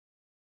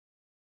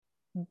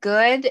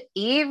Good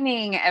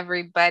evening,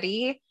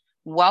 everybody.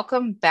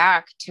 Welcome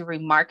back to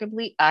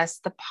Remarkably Us,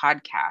 the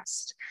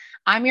podcast.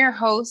 I'm your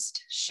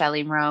host,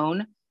 Shelly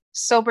Roan,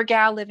 sober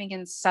gal living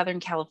in Southern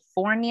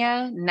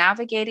California,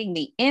 navigating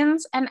the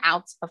ins and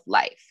outs of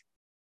life.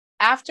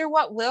 After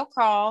what we'll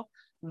call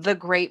the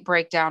great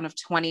breakdown of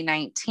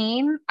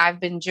 2019,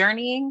 I've been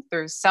journeying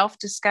through self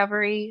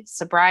discovery,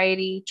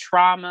 sobriety,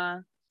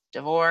 trauma,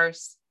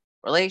 divorce,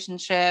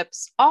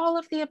 relationships, all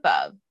of the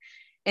above.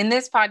 In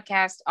this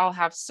podcast, I'll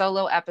have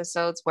solo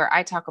episodes where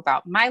I talk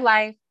about my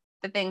life,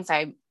 the things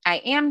I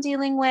am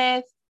dealing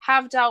with,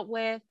 have dealt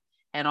with,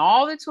 and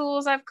all the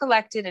tools I've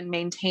collected in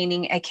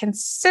maintaining a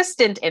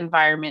consistent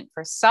environment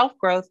for self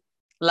growth,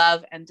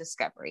 love, and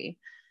discovery.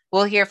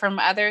 We'll hear from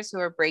others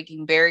who are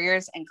breaking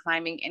barriers and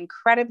climbing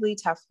incredibly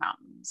tough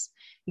mountains.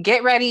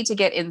 Get ready to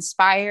get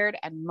inspired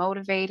and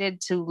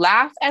motivated to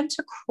laugh and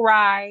to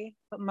cry,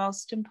 but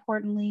most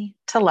importantly,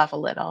 to love a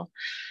little.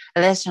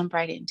 Let's jump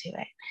right into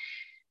it.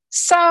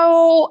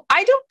 So,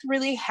 I don't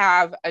really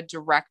have a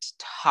direct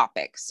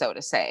topic, so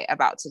to say,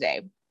 about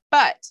today,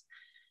 but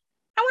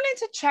I wanted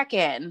to check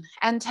in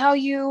and tell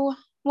you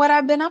what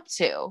I've been up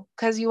to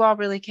because you all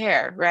really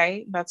care,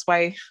 right? That's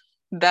why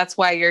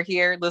you're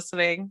here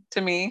listening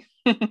to me.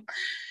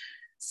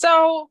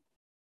 So,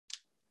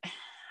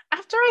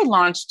 after I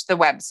launched the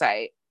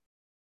website,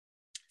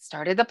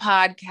 started the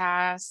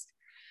podcast,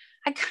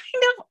 I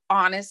kind of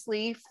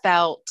honestly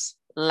felt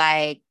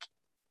like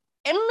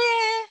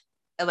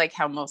like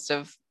how most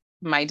of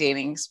my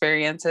dating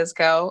experiences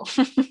go.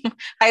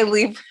 I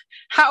leave.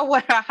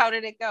 How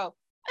did it go?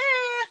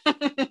 Kind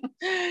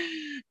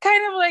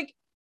of like,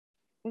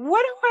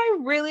 what do I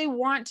really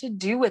want to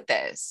do with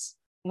this?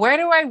 Where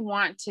do I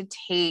want to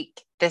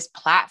take this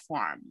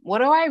platform? What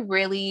do I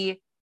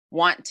really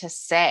want to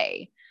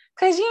say?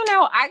 Because,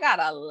 I got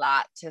a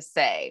lot to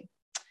say.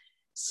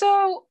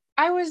 So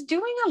I was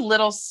doing a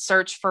little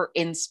search for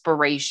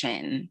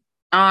inspiration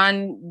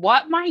on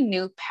what my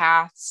new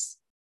paths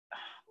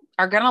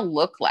are going to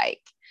look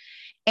like.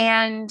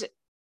 And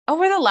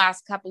over the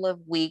last couple of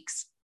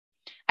weeks,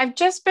 I've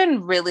just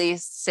been really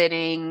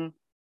sitting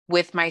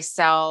with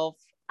myself.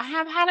 I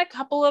have had a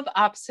couple of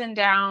ups and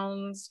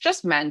downs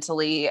just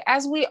mentally,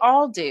 as we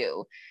all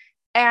do.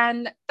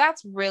 And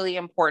that's really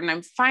important.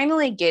 I'm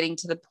finally getting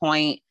to the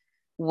point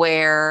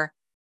where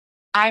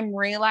I'm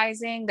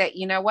realizing that,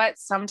 you know what,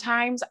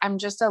 sometimes I'm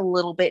just a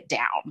little bit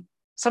down.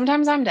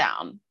 Sometimes I'm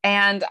down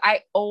and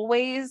I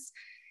always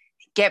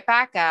get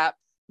back up.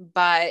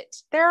 But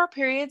there are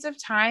periods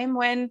of time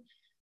when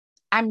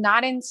I'm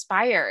not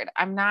inspired.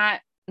 I'm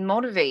not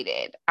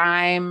motivated.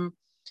 I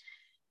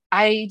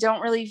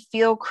don't really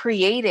feel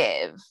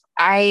creative.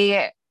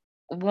 I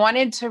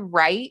wanted to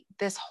write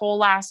this whole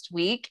last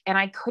week and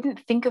I couldn't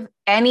think of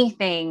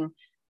anything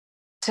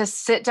to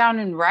sit down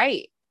and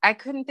write. I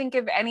couldn't think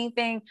of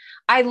anything.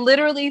 I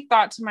literally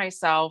thought to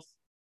myself,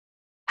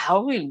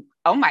 oh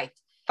my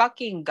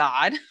fucking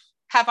God,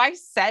 have I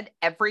said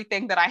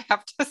everything that I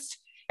have to say?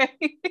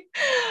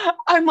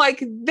 I'm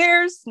like,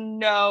 there's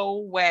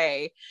no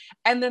way.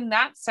 And then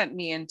that sent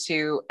me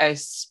into a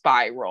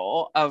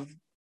spiral of,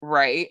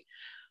 right,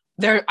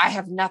 there, I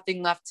have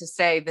nothing left to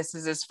say. This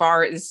is as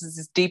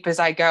deep as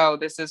I go.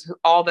 This is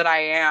all that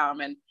I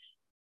am. And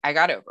I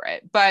got over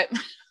it. But,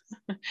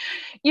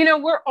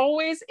 we're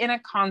always in a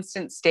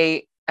constant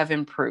state of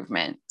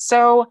improvement.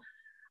 So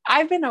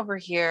I've been over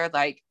here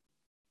like,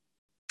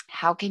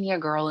 how can your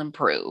girl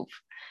improve?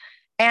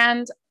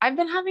 And I've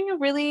been having a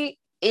really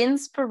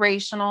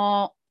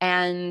inspirational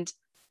and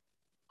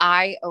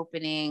eye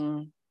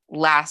opening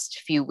last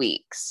few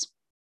weeks.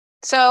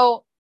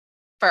 So,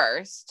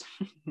 first,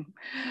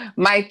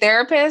 my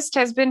therapist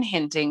has been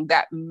hinting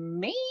that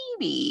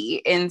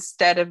maybe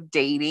instead of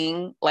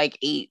dating like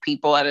 8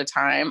 people at a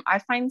time, I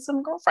find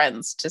some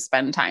girlfriends to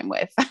spend time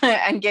with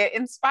and get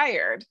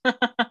inspired.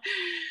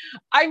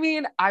 I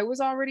mean, I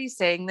was already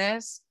saying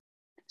this,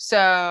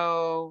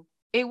 so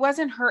it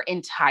wasn't her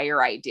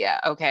entire idea,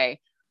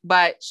 okay?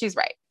 But she's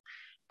right.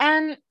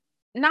 And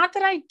not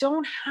that I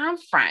don't have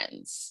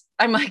friends.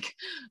 I'm like,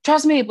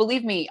 trust me,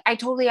 believe me, I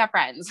totally have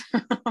friends.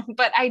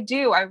 But I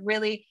do.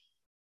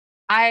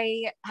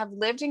 I have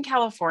lived in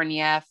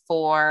California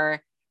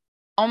for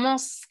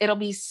it'll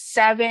be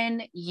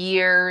 7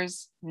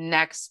 years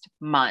next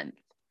month.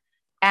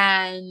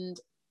 And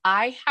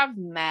I have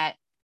met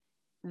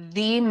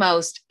the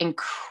most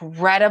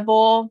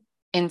incredible,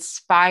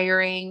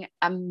 inspiring,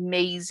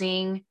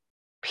 amazing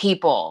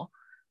people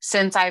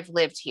since I've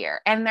lived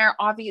here. And there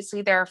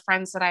are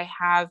friends that I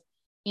have,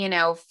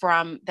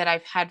 from that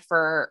I've had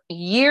for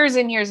years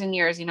and years and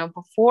years,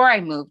 before I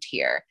moved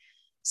here.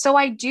 So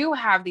I do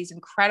have these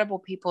incredible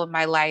people in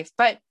my life.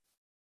 But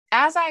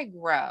as I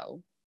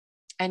grow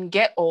and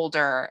get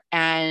older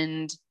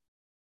and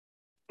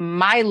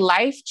my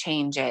life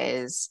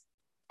changes,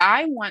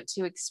 I want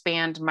to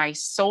expand my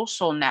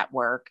social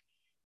network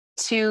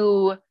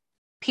to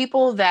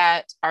people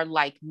that are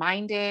like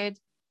minded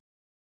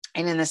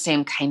and in the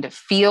same kind of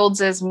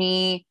fields as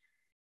me.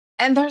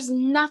 And there's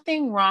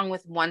nothing wrong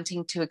with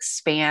wanting to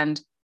expand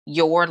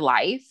your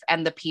life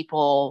and the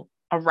people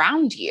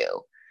around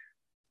you.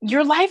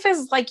 Your life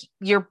is like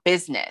your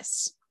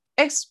business.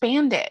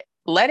 Expand it,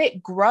 let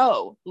it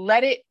grow,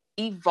 let it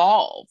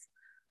evolve.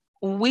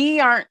 We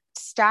aren't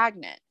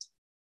stagnant.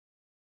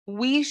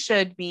 We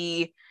should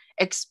be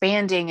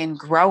expanding and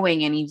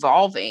growing and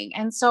evolving.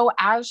 And so,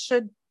 as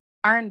should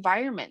our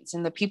environments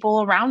and the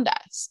people around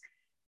us.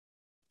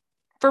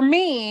 For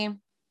me,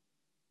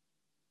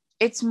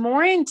 it's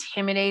more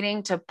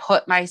intimidating to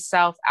put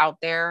myself out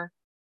there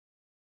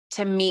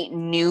to meet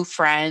new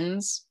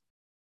friends,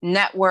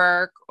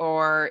 network,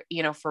 or,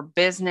 for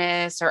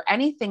business or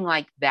anything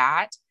like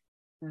that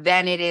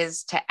than it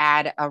is to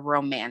add a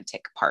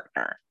romantic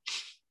partner.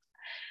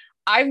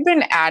 I've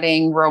been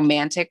adding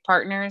romantic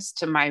partners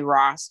to my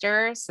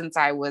roster since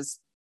I was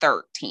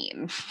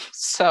 13.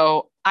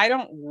 So I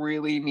don't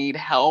really need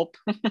help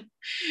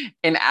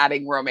in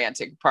adding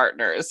romantic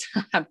partners.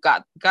 I've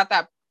got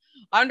that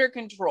under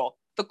control.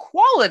 The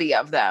quality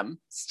of them,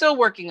 still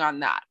working on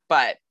that.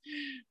 But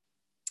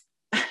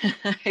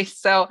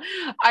so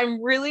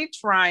I'm really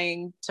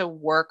trying to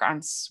work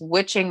on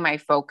switching my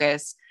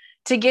focus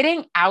to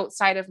getting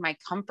outside of my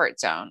comfort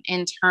zone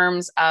in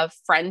terms of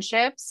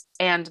friendships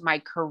and my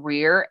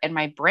career and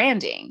my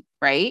branding,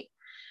 right?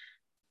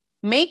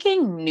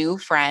 Making new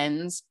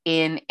friends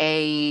in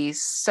a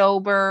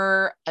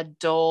sober,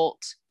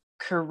 adult,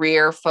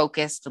 career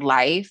focused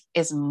life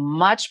is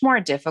much more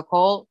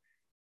difficult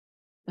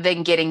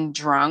than getting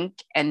drunk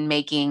and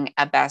making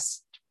a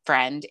best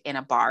friend in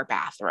a bar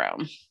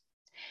bathroom.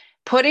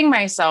 Putting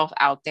myself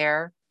out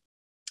there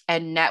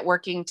and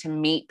networking to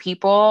meet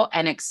people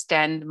and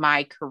extend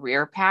my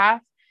career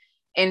path,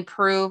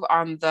 improve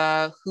on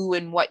the who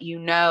and what you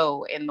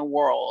know in the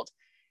world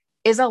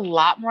is a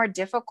lot more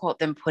difficult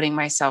than putting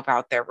myself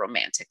out there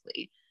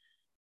romantically.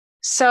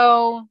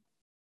 So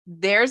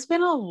there's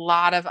been a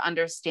lot of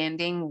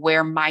understanding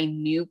where my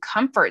new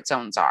comfort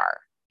zones are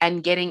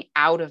and getting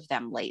out of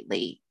them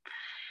lately.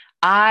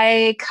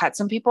 I cut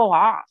some people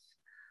off.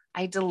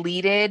 I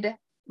deleted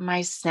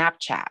my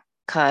Snapchat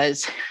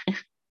because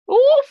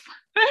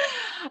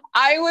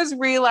I was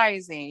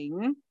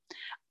realizing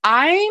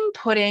I'm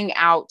putting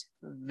out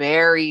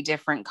very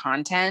different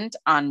content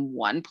on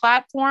one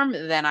platform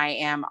than I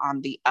am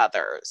on the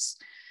others.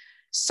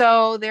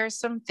 So there's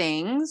some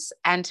things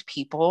and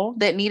people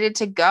that needed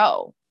to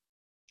go.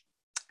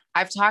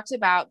 I've talked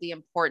about the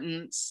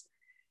importance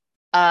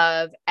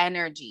of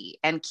energy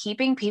and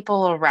keeping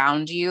people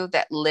around you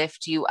that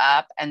lift you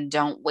up and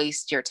don't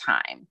waste your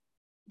time.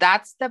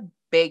 That's the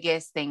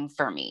biggest thing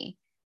for me.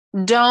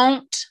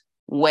 Don't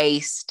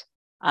waste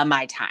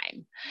my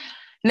time.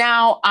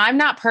 Now, I'm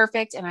not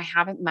perfect and I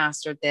haven't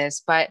mastered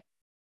this, but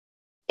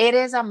it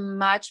is a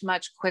much,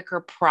 much quicker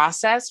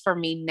process for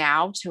me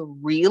now to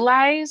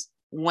realize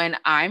when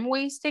I'm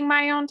wasting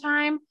my own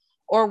time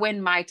or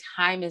when my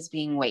time is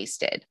being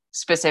wasted,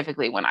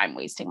 specifically when I'm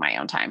wasting my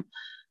own time.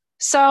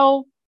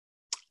 So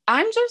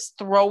I'm just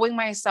throwing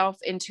myself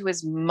into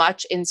as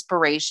much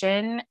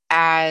inspiration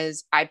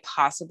as I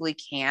possibly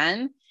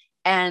can.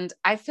 And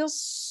I feel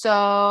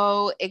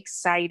so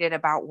excited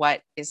about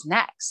what is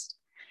next.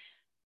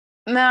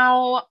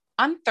 Now,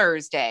 on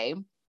Thursday,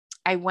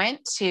 I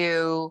went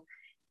to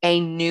a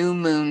new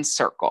moon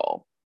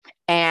circle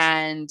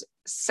and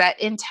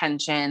set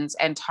intentions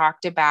and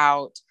talked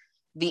about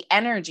the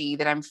energy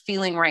that I'm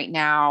feeling right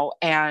now.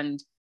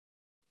 And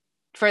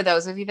for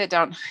those of you that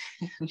don't,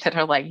 that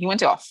are like, you went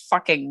to a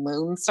fucking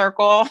moon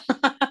circle.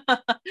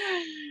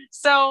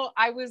 So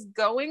I was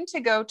going to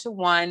go to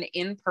one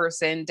in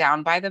person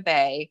down by the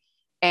bay.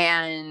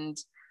 And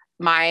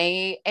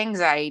my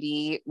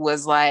anxiety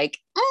was like,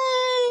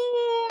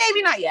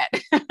 maybe not yet.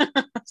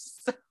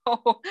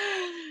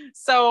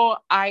 so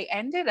I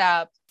ended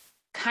up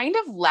kind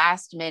of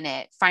last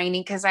minute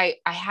finding, because I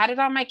had it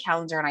on my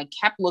calendar and I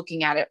kept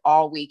looking at it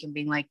all week and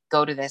being like,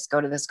 go to this,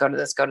 go to this, go to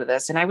this, go to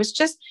this. And I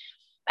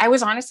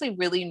was honestly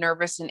really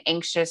nervous and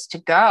anxious to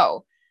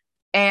go.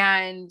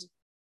 And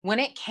when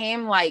it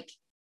came like,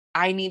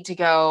 I need to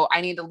go,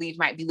 I need to be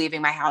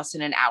leaving my house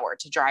in an hour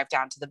to drive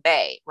down to the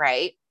bay,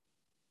 right?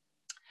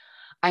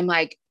 I'm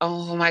like,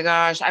 oh my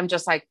gosh, I'm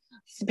just like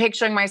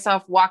picturing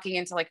myself walking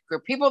into like a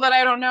group of people that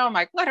I don't know. I'm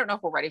like, well, I don't know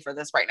if we're ready for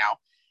this right now.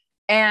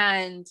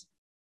 And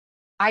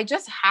I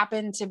just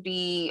happened to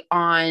be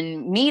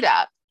on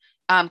Meetup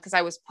because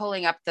I was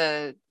pulling up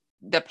the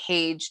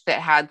page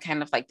that had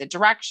kind of like the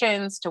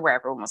directions to where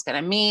everyone was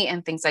going to meet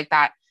and things like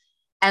that.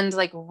 And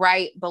like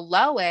right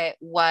below it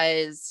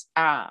was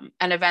an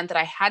event that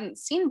I hadn't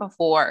seen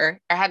before.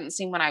 I hadn't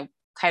seen when I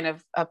kind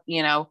of,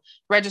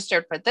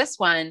 registered for this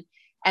one.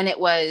 And it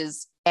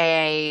was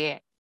a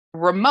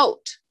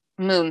remote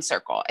moon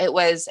circle. It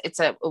was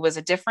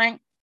a different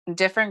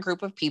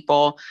group of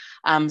people,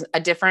 a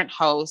different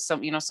host,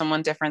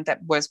 someone different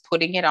that was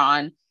putting it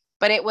on,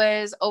 but it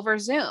was over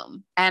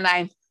Zoom. And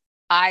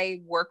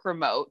I work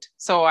remote.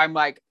 So I'm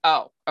like,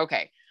 oh,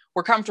 okay.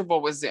 We're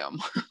comfortable with Zoom.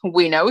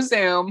 We know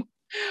Zoom.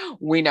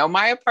 We know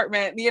my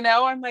apartment,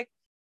 I'm like,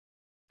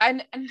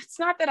 and it's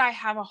not that I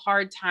have a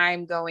hard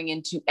time going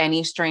into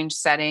any strange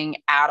setting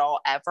at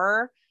all,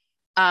 ever.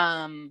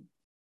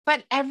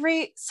 but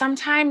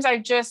sometimes I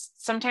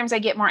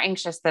get more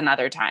anxious than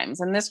other times.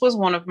 And this was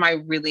one of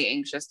my really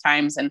anxious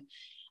times. And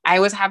I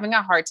was having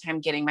a hard time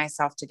getting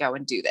myself to go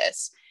and do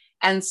this.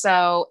 And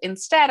so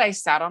instead, I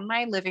sat on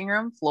my living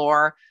room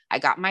floor. I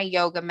got my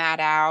yoga mat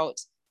out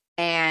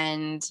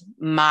and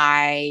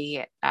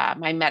my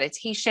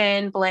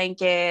meditation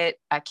blanket,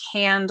 a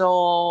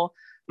candle,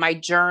 my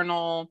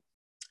journal,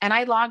 and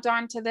I logged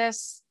on to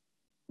this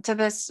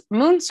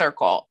moon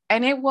circle,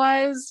 and it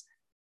was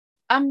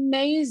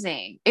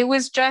amazing. It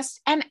was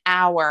just an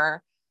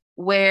hour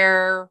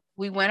where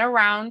we went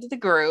around the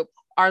group,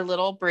 our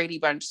little Brady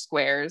Bunch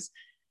squares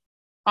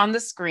on the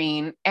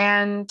screen,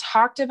 and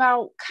talked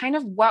about kind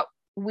of what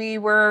we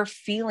were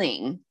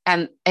feeling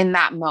and in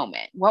that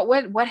moment,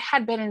 what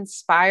had been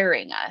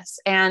inspiring us.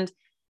 And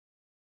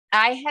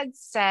I had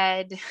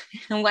said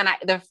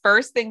the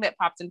first thing that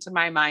popped into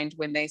my mind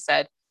when they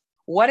said,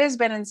 "What has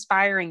been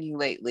inspiring you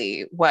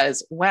lately?"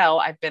 was, well,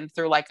 I've been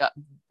through like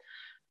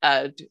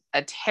a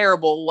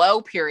terrible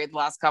low period the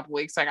last couple of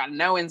weeks. So I got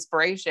no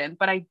inspiration,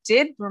 but I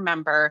did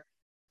remember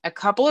a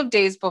couple of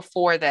days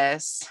before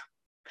this,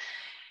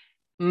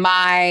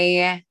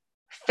 my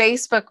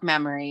Facebook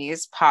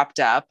memories popped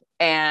up,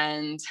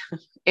 and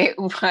it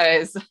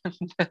was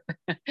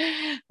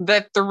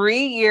the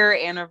 3-year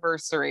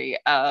anniversary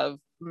of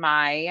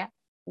my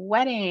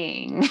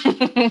wedding.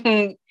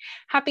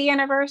 Happy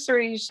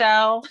anniversary,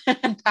 Shell.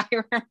 And I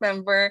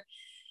remember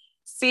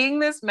seeing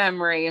this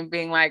memory and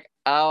being like,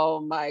 oh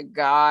my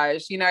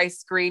gosh, I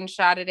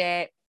screenshotted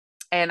it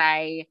and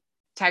I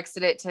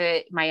texted it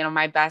to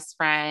my best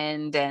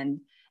friend,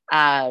 and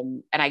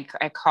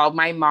I called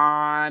my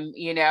mom,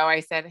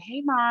 I said,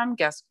 "Hey mom,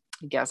 guess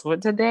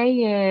what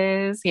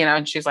today is?"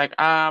 And she's like, what?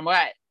 I'm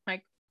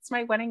like, it's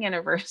my wedding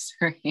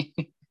anniversary.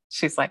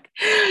 She's like,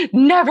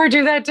 never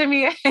do that to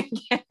me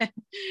again.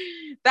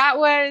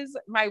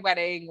 My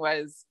wedding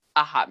was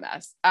a hot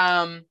mess.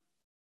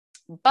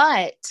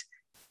 But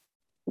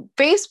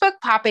Facebook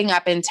popping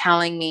up and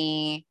telling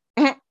me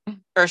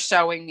or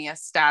showing me a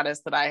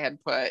status that I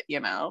had put,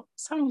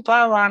 some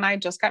blah, blah, and I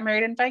just got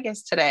married in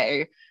Vegas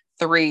today,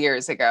 3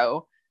 years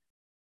ago,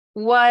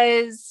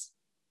 was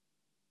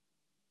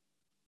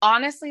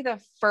honestly the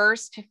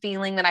first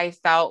feeling that I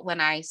felt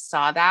when I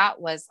saw that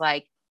was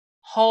like,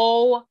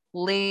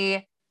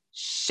 holy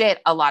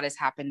shit, a lot has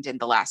happened in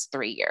the last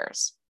 3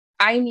 years.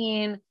 I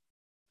mean,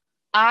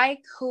 I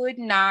could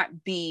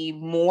not be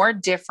more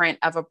different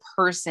of a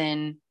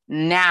person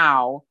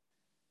now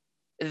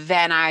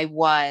than I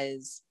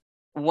was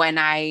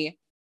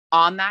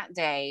on that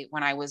day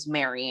when I was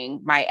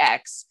marrying my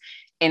ex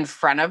in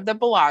front of the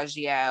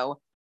Bellagio,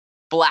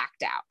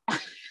 blacked out.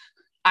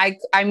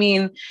 I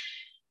mean,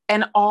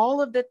 and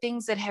all of the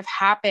things that have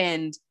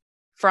happened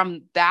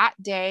from that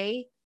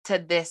day to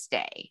this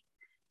day.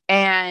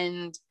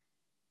 And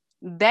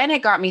then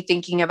it got me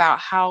thinking about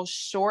how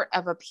short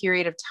of a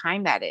period of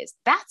time that is.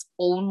 That's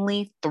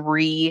only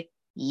 3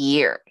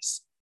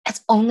 years.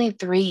 It's only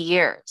 3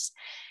 years.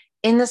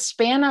 In the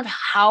span of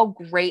how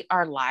great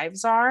our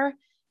lives are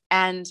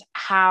and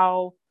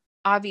how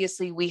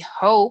obviously we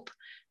hope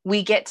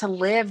we get to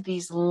live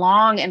these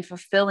long and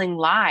fulfilling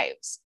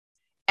lives.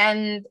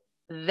 And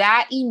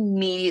that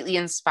immediately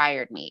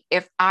inspired me.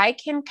 If I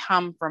can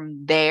come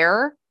from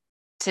there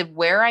to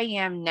where I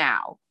am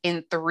now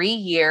in 3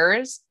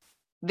 years,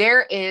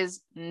 there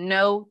is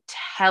no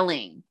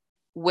telling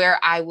where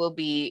I will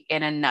be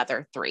in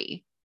another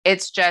 3.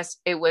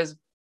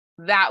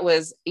 That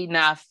was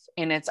enough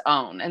in its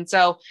own. And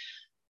so,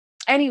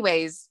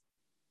 anyways,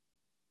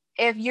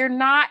 if you're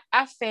not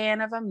a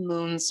fan of a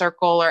moon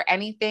circle or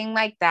anything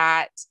like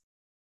that,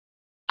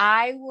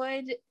 I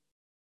would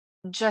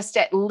just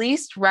at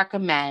least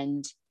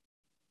recommend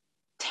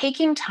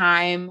taking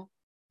time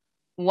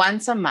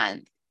once a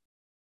month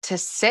to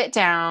sit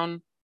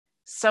down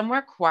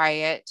somewhere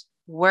quiet,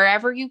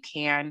 wherever you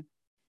can,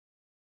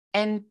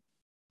 and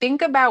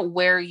think about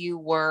where you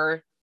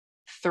were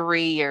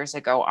 3 years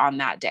ago on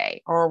that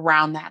day or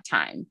around that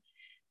time.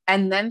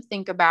 And then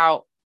think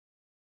about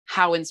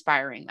how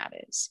inspiring that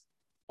is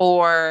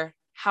or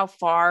how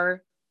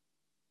far,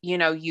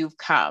 you've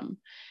come.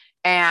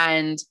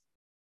 And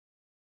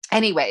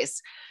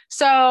anyways,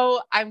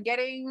 so I'm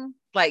getting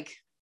like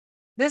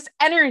this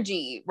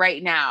energy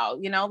right now,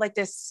 like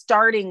this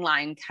starting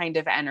line kind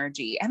of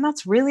energy. And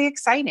that's really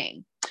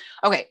exciting.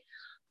 Okay.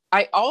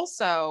 I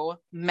also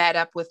met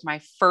up with my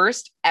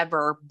first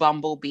ever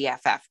Bumble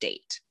BFF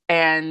date,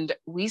 and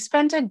we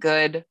spent a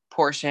good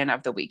portion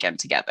of the weekend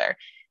together.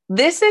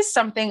 This is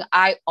something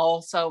I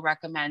also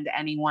recommend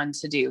anyone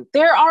to do.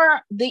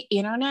 The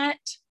internet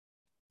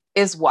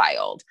is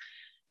wild.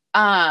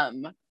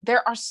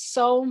 There are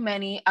so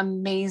many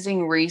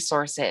amazing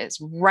resources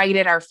right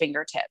at our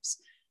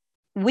fingertips.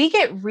 We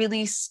get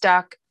really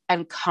stuck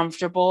and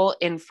comfortable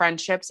in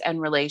friendships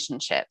and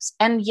relationships.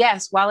 And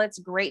yes, while it's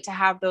great to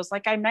have those,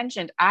 like I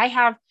mentioned, I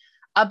have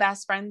a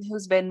best friend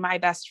who's been my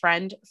best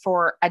friend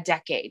for a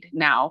decade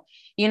now.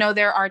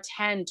 There are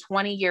 10,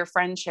 20-year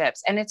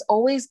friendships, and it's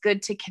always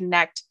good to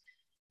connect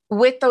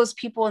with those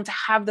people and to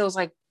have those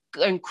like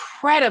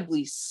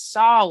incredibly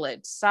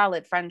solid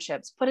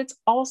friendships, but it's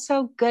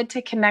also good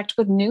to connect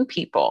with new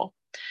people.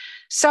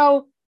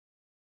 So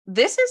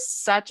this is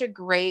such a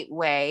great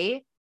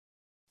way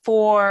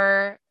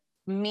for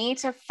me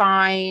to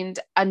find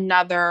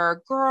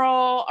another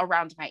girl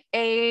around my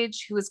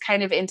age who is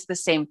kind of into the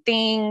same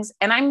things.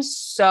 And I'm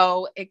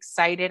so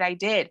excited I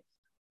did.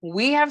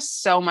 We have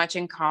so much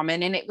in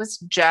common, and it was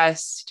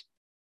just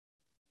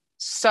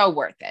so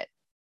worth it.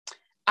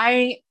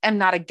 I am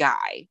not a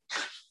guy,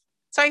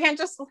 so I can't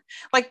just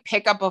like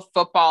pick up a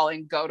football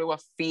and go to a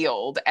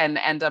field and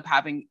end up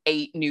having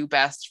 8 new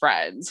best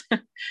friends.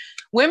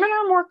 Women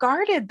are more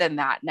guarded than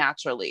that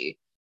naturally.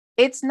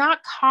 It's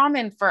not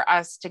common for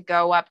us to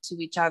go up to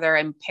each other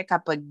and pick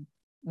up a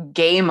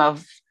game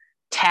of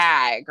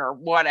tag or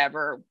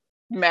whatever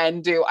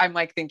men do. I'm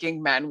like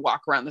thinking men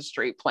walk around the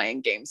street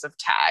playing games of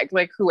tag.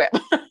 Like who?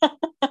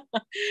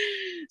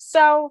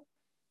 So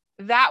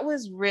that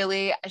was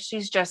really,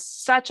 she's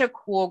just such a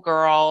cool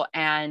girl,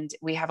 and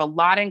we have a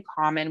lot in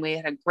common. We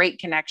had a great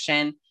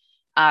connection.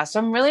 So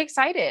I'm really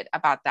excited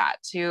about that,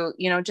 to,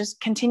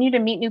 just continue to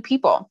meet new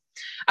people.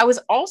 I was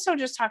also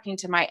just talking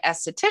to my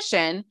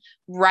esthetician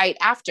right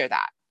after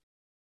that.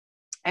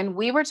 And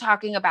we were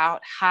talking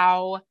about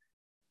how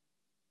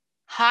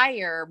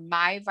higher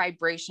my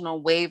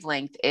vibrational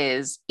wavelength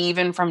is,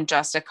 even from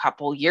just a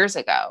couple years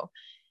ago.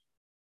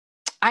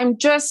 I'm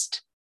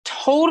just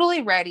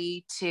totally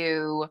ready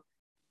to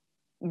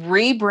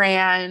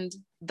rebrand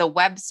the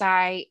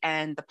website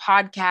and the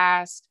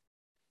podcast.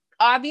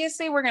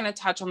 Obviously, we're going to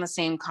touch on the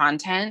same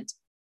content,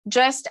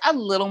 just a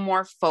little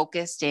more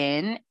focused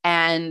in,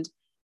 and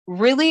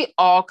really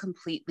all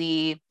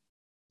completely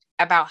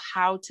about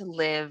how to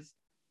live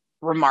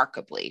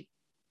remarkably.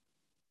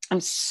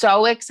 I'm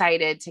so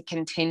excited to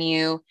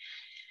continue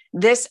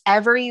this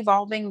ever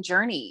evolving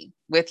journey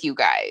with you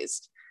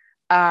guys.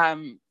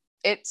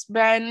 It's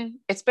been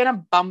a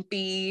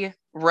bumpy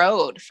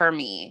road for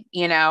me,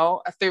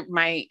 through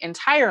my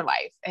entire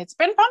life. It's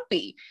been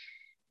bumpy,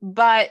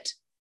 but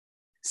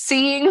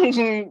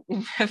seeing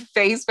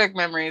Facebook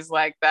memories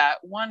like that,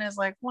 one is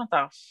like, what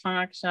the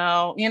fuck,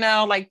 so,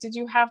 like, did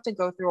you have to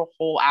go through a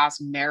whole ass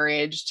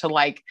marriage to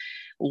like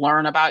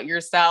learn about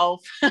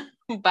yourself?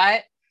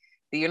 But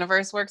the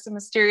universe works in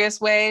mysterious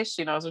ways.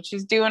 She knows what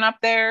she's doing up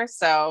there.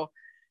 So,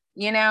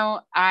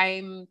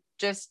 I'm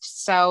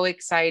just so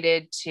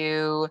excited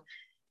to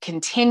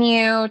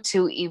continue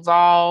to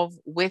evolve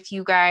with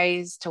you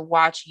guys, to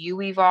watch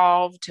you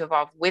evolve, to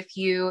evolve with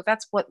you.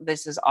 That's what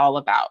this is all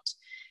about.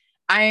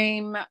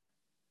 I'm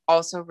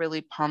also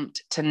really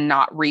pumped to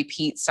not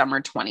repeat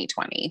summer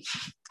 2020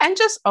 and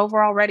just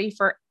overall ready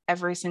for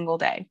every single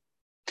day.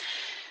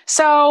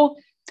 So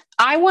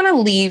I want to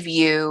leave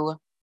you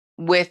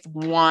with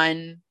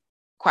one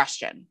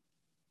question.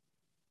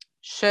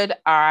 Should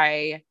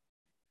I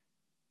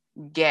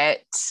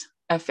get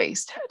a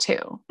face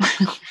tattoo?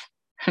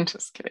 I'm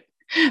just kidding.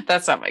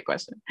 That's not my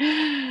question.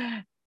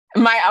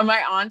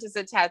 My aunt is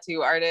a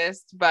tattoo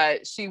artist,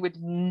 but she would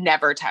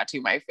never tattoo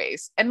my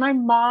face. And my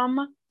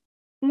mom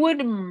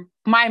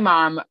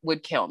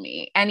would kill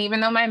me. And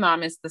even though my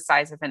mom is the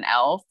size of an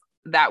elf,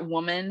 that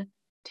woman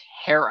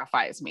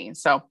terrifies me.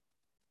 So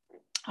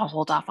I'll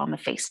hold off on the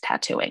face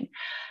tattooing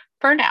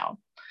for now.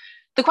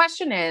 The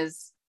question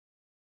is,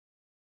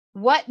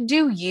 what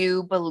do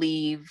you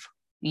believe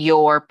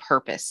your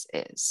purpose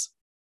is?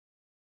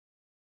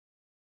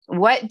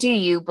 What do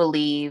you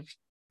believe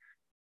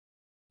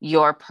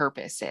your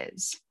purpose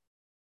is?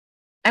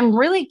 I'm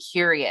really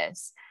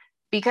curious,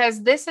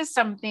 because this is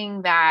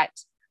something that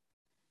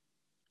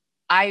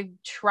I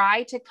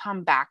try to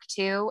come back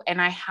to,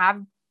 and I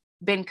have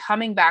been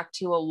coming back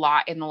to a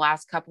lot in the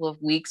last couple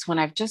of weeks when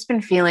I've just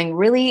been feeling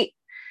really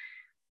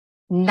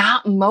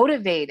not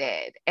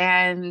motivated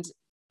and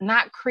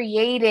not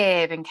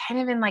creative and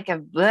kind of in like a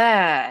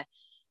bleh.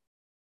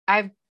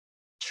 I've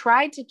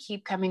tried to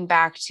keep coming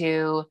back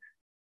to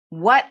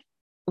what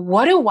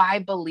do I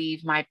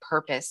believe my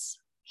purpose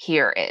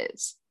here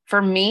is?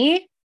 For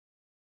me,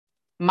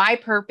 my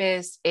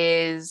purpose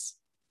is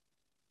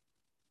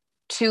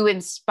to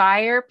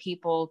inspire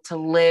people to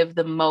live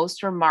the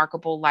most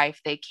remarkable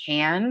life they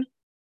can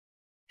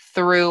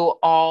through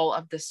all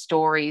of the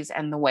stories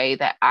and the way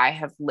that I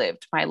have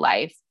lived my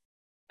life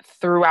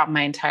throughout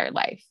my entire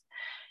life.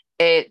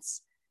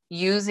 It's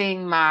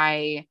using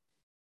my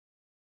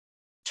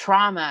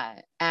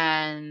trauma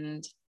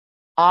and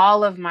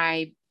all of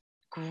my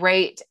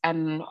great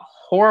and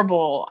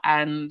horrible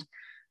and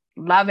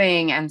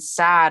loving and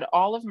sad,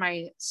 all of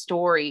my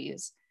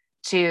stories,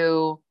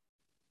 to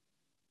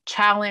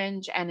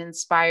challenge and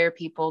inspire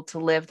people to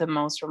live the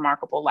most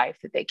remarkable life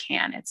that they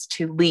can. It's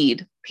to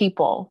lead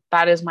people.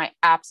 That is my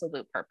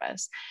absolute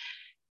purpose.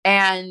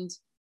 And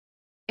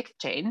it could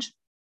change,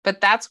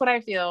 but that's what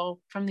I feel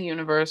from the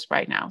universe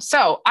right now.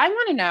 So I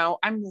want to know,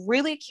 I'm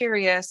really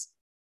curious,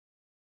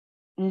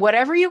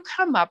 whatever you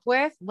come up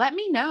with, let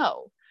me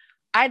know.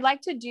 I'd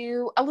like to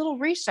do a little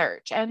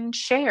research and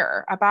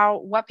share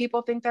about what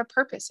people think their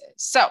purpose is.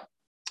 So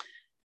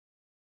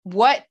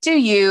what do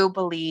you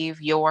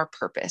believe your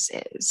purpose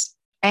is?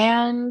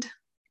 And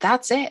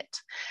that's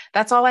it.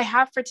 That's all I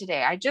have for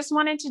today. I just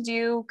wanted to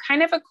do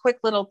kind of a quick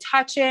little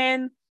touch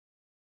in,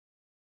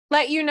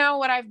 let you know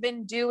what I've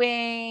been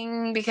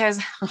doing because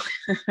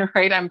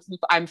right,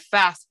 I'm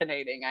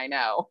fascinating, I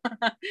know.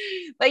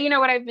 Let you know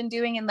what I've been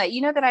doing and let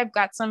you know that I've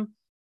got some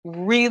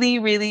really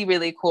really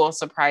really cool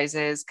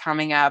surprises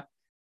coming up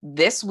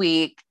this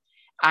week.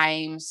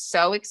 I'm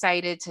so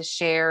excited to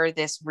share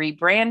this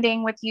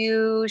rebranding with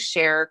you,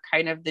 share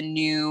kind of the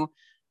new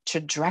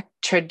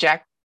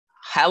trajectory.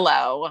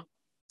 Hello.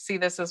 See,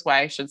 this is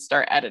why I should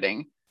start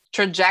editing.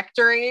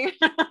 Trajectory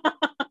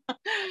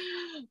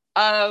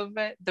of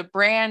the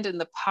brand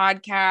and the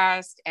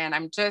podcast. And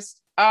I'm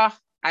just,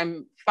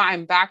 I'm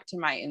back to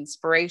my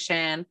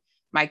inspiration,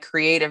 my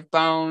creative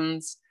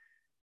bones.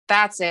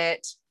 That's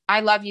it. I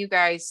love you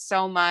guys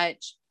so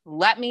much.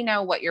 Let me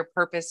know what your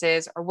purpose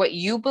is or what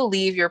you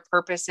believe your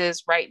purpose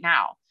is right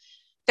now.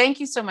 Thank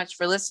you so much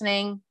for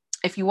listening.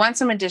 If you want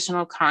some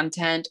additional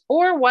content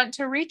or want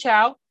to reach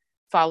out,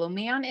 follow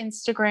me on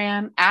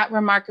Instagram at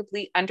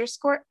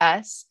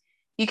remarkably_us.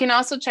 You can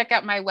also check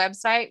out my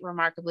website,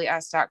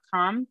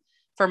 remarkablyus.com,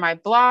 for my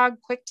blog,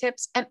 quick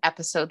tips, and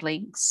episode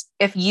links.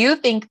 If you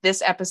think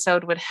this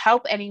episode would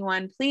help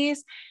anyone,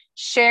 please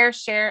share,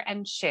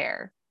 and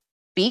share.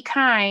 Be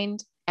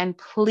kind, and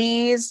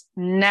please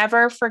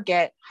never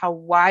forget how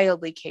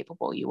wildly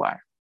capable you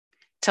are.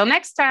 Till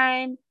next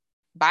time,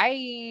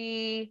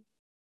 bye.